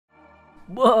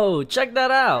Whoa, check that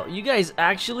out. You guys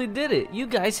actually did it. You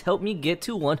guys helped me get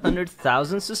to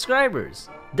 100,000 subscribers.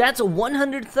 That's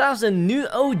 100,000 new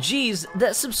OGs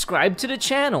that subscribe to the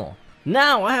channel.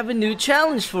 Now I have a new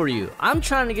challenge for you. I'm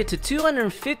trying to get to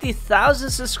 250,000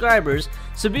 subscribers,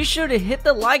 so be sure to hit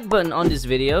the like button on this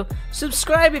video,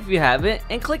 subscribe if you haven't,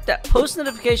 and click that post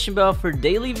notification bell for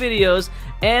daily videos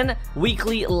and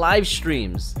weekly live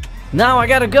streams. Now I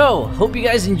gotta go. Hope you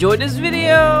guys enjoyed this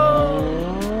video.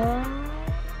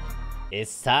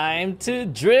 It's time to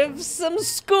drift some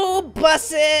school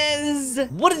buses!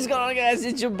 What is going on, guys?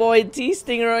 It's your boy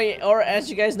TStingray, or as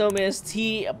you guys know me as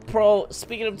T-Pro.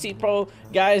 Speaking of T-Pro,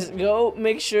 guys, go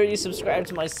make sure you subscribe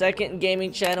to my second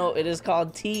gaming channel. It is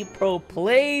called T-Pro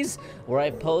Plays, where I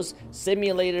post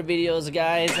simulator videos,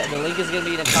 guys. The link is going to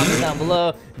be in the comments down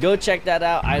below. Go check that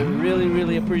out. I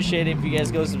really appreciate it if you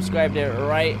guys go subscribe there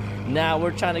right now.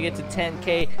 We're trying to get to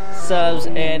 10K subs,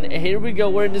 and here we go.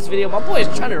 We're in this video. My boy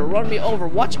is trying to run me over.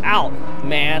 Watch out,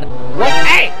 man. What?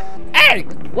 Hey,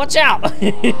 watch out.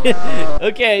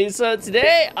 Okay, so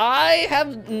today I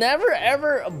have never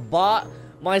ever bought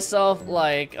myself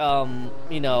like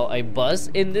you know, a bus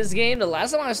in this game. The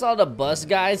last time I saw the bus,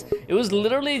 guys, it was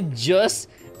literally just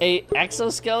a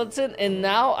exoskeleton, and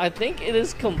now I think it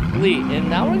is complete. And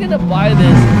now we're gonna buy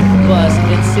this bus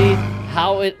and see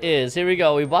how it is. Here we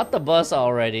go. We bought the bus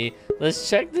already. Let's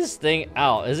check this thing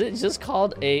out. Is it just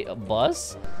called a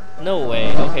bus? No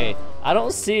way. Okay, I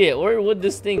don't see it. Where would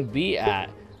this thing be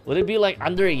at? Would it be like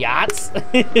under yachts?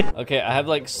 Okay, I have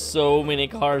like so many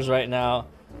cars right now.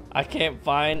 I can't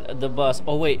find the bus.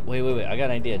 Oh wait, I got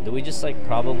an idea. Do we just like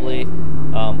probably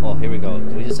oh, here we go.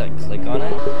 Do we just like click on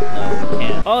it? No, we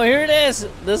can't. Oh, here it is,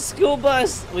 the school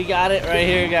bus. We got it right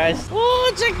here, guys.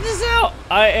 Oh, check this out.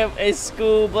 I am a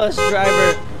school bus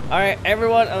driver. All right,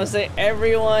 everyone, I'm gonna say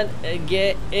everyone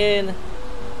get in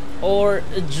or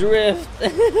drift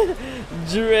with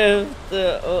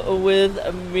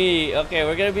me. Okay,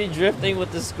 we're gonna be drifting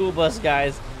with the school bus,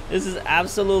 guys. This is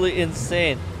absolutely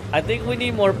insane. I think we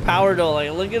need more power though.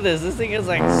 Like, look at this. This thing is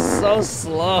like so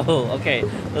slow. Okay,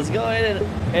 let's go ahead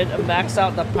and max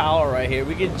out the power right here.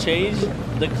 We can change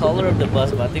the color of the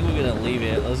bus, but I think we're gonna leave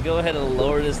it. Let's go ahead and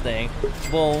lower this thing.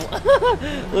 Boom.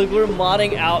 Look, we're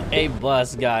modding out a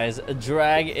bus, guys. A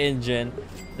drag engine.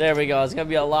 There we go. It's gonna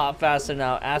be a lot faster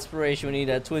now. Aspiration. We need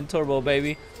a twin turbo,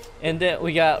 baby. And then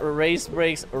we got race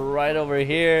brakes right over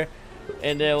here.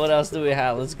 And then what else do we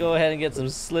have? Let's go ahead and get some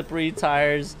slippery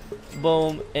tires.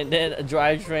 Boom. And then a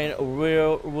drivetrain,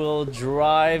 rear-wheel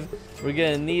drive. We're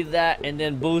gonna need that. And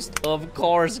then boost, of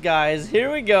course, guys.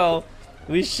 Here we go.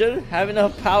 We should have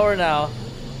enough power now.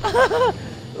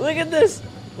 Look at this.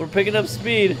 We're picking up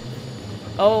speed.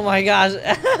 Oh my gosh.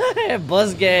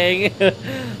 Bus gang.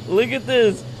 Look at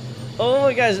this. Oh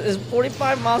my gosh. Is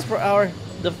 45 miles per hour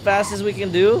the fastest we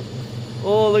can do?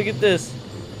 Oh, look at this.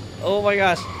 Oh my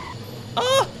gosh.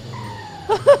 Oh!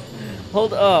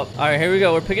 Hold up. Alright, here we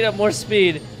go. We're picking up more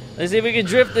speed. Let's see if we can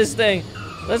drift this thing.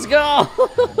 Let's go!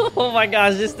 Oh my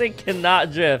gosh, this thing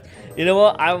cannot drift. You know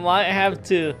what? I might have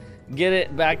to get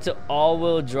it back to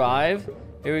all-wheel drive.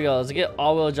 Here we go. Let's get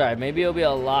all-wheel drive. Maybe it'll be a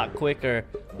lot quicker.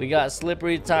 We got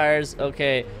slippery tires.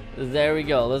 Okay, there we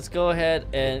go. Let's go ahead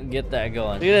and get that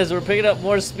going. Look at this. We're picking up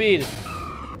more speed.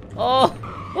 Oh!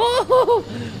 Oh!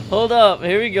 Hold up.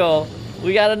 Here we go.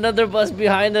 We got another bus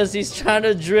behind us. He's trying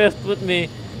to drift with me.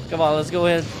 Come on, let's go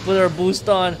ahead and put our boost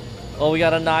on. Oh, we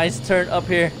got a nice turn up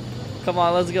here. Come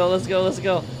on, let's go.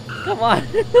 Come on.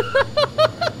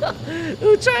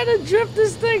 We're trying to drift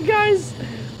this thing, guys.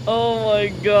 Oh my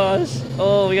gosh.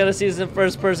 Oh, we gotta see this in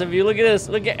first person view. Look at this.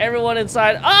 Look at everyone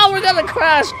inside. Oh, we're gonna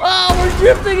crash. Oh, we're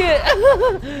drifting it.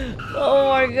 Oh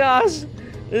my gosh.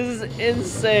 This is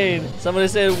insane. Somebody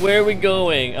said, where are we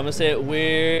going? I'm gonna say,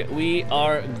 where we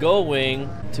are going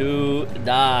to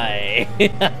die.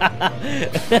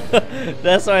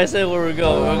 That's why I said where we're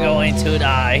going. We're going to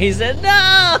die. He said,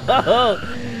 no!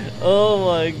 Oh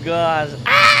my gosh.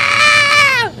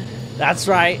 Ah! That's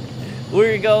right.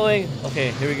 We're going.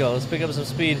 Okay, here we go. Let's pick up some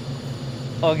speed.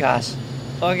 Oh gosh.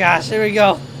 Oh gosh, here we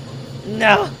go.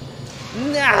 No.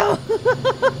 No!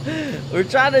 We're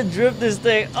trying to drift this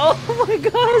thing. Oh my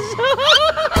gosh!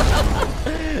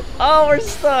 Oh, we're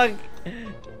stuck.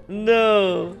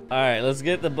 No. Alright, let's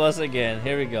get the bus again.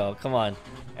 Here we go. Come on.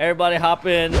 Everybody hop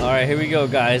in. Alright, here we go,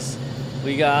 guys.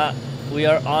 We are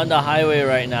on the highway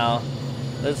right now.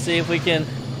 Let's see if we can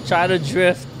try to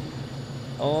drift.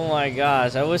 Oh my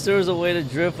gosh. I wish there was a way to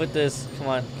drift with this. Come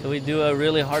on. Can we do a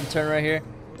really hard turn right here?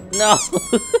 No.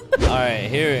 Alright,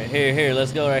 here.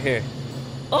 Let's go right here.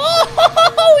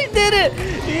 Oh, we did it!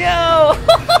 Yo!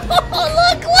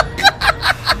 Look!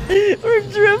 We're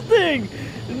drifting!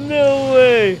 No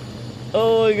way.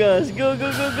 Oh my gosh. Go,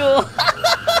 go, go, go.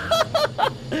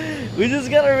 We just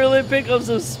gotta really pick up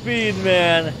some speed,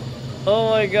 man. Oh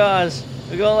my gosh.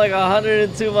 We're going like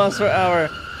 102 miles per hour.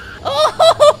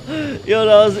 Oh! Yo,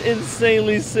 that was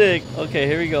insanely sick. Okay,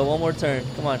 here we go. One more turn.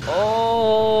 Come on.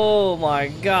 Oh my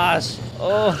gosh.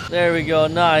 Oh, there we go.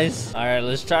 Nice. All right,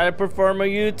 let's try to perform a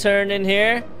U-turn in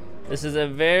here. This is a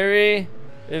very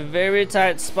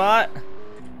tight spot.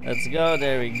 Let's go.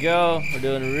 There we go. We're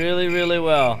doing really, really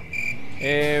well.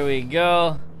 Here we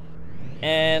go.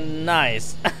 And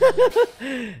nice.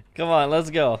 Come on, let's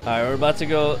go. All right, we're about to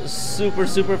go super,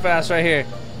 super fast right here.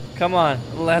 Come on,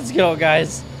 let's go,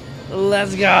 guys.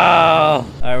 Let's go. All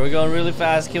right, we're going really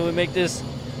fast. Can we make this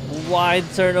wide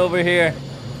turn over here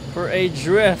for a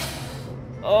drift?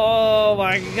 Oh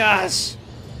my gosh.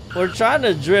 We're trying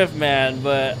to drift, man,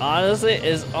 but honestly,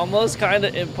 it's almost kind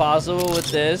of impossible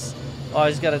with this. Oh, I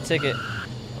just got a ticket.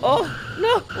 Oh,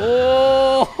 no.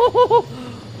 Oh,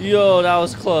 yo, that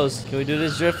was close. Can we do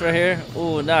this drift right here?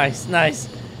 Oh, nice, nice.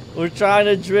 We're trying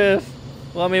to drift.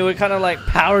 Well, I mean, we're kind of like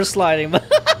power sliding, but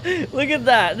look at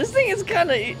that. This thing is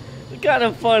kind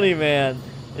of funny, man.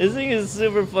 This thing is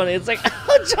super funny. It's like a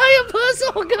giant bus.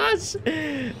 Oh gosh,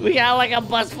 we got like a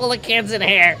bus full of kids in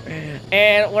here,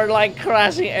 and we're like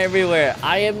crashing everywhere.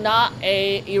 I am not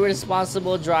a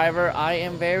irresponsible driver. I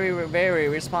am very, very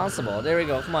responsible. There we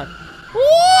go. Come on.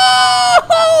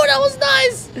 Whoa! That was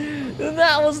nice.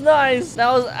 That was nice.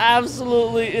 That was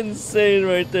absolutely insane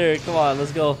right there. Come on,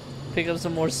 let's go. Pick up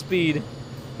some more speed.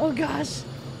 Oh gosh.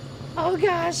 Oh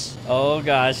gosh. Oh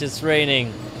gosh, it's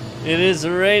raining. It is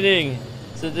raining.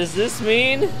 So does this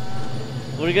mean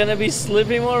we're gonna be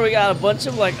slipping more? We got a bunch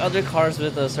of like other cars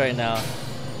with us right now.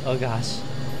 Oh gosh.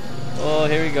 Oh,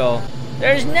 here we go.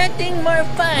 There's nothing more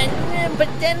fun but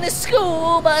than the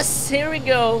school bus. Here we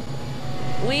go.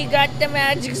 We got the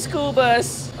magic school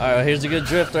bus. All right, here's a good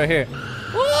drift right here.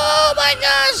 Oh my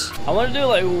gosh. I want to do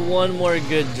like one more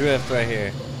good drift right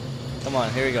here. Come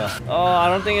on, here we go. Oh, I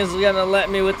don't think it's gonna let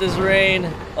me with this rain.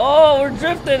 Oh, we're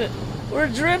drifting it. We're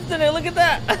drifting it. Look at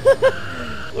that.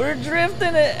 We're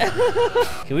drifting it.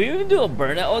 Can we even do a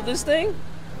burnout with this thing?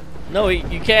 No,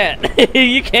 you can't.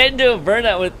 You can't do a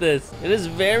burnout with this. It is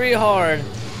very hard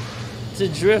to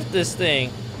drift this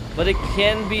thing, but it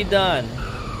can be done.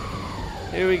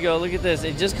 Here we go. Look at this.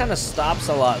 It just kind of stops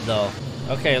a lot, though.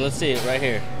 Okay, let's see it right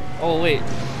here. Oh, wait.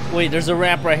 Wait, there's a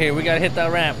ramp right here. We got to hit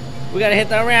that ramp. We got to hit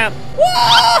that ramp.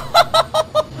 Whoa!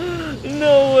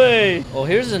 No way. Oh,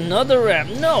 here's another ramp.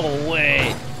 No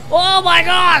way. Oh, my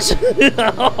gosh.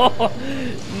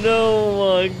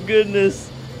 No, my goodness.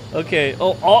 Okay.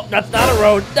 Oh, that's not a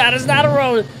road. That is not a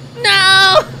road.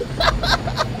 No!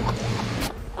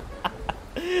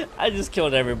 I just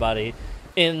killed everybody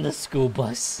in the school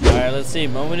bus. All right, let's see.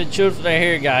 Moment of truth right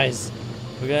here, guys.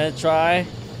 We're gonna try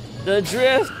the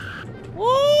drift.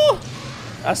 Woo!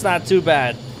 That's not too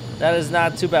bad. That is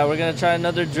not too bad. We're gonna try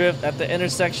another drift at the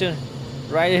intersection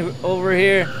right over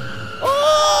here.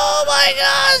 Oh my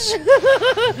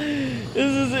gosh! This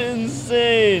is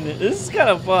insane. This is kind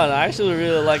of fun. I actually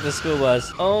really like the school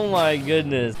bus. Oh my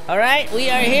goodness. All right, we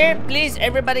are here. Please,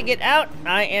 everybody get out.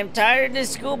 I am tired of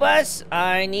this school bus.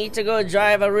 I need to go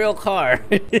drive a real car.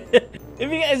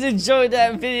 If you guys enjoyed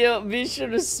that video, be sure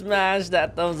to smash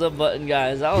that thumbs up button,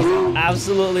 guys. That was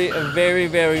absolutely very,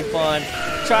 very fun.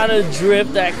 Trying to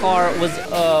drift that car was,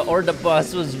 or the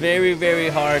bus was very, very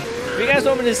hard. If you guys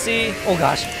want me to see, oh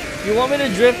gosh, if you want me to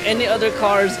drift any other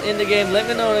cars in the game, let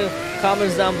me know in the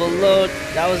comments down below.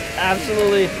 That was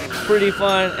absolutely pretty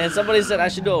fun. And somebody said I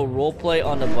should do a role play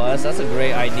on the bus. That's a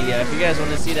great idea. If you guys want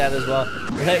to see that as well,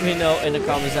 let me know in the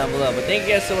comments down below. But thank you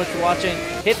guys so much for watching.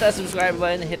 Hit that subscribe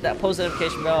button, hit that post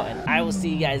notification bell, and I will see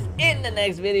you guys in the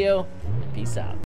next video. Peace out.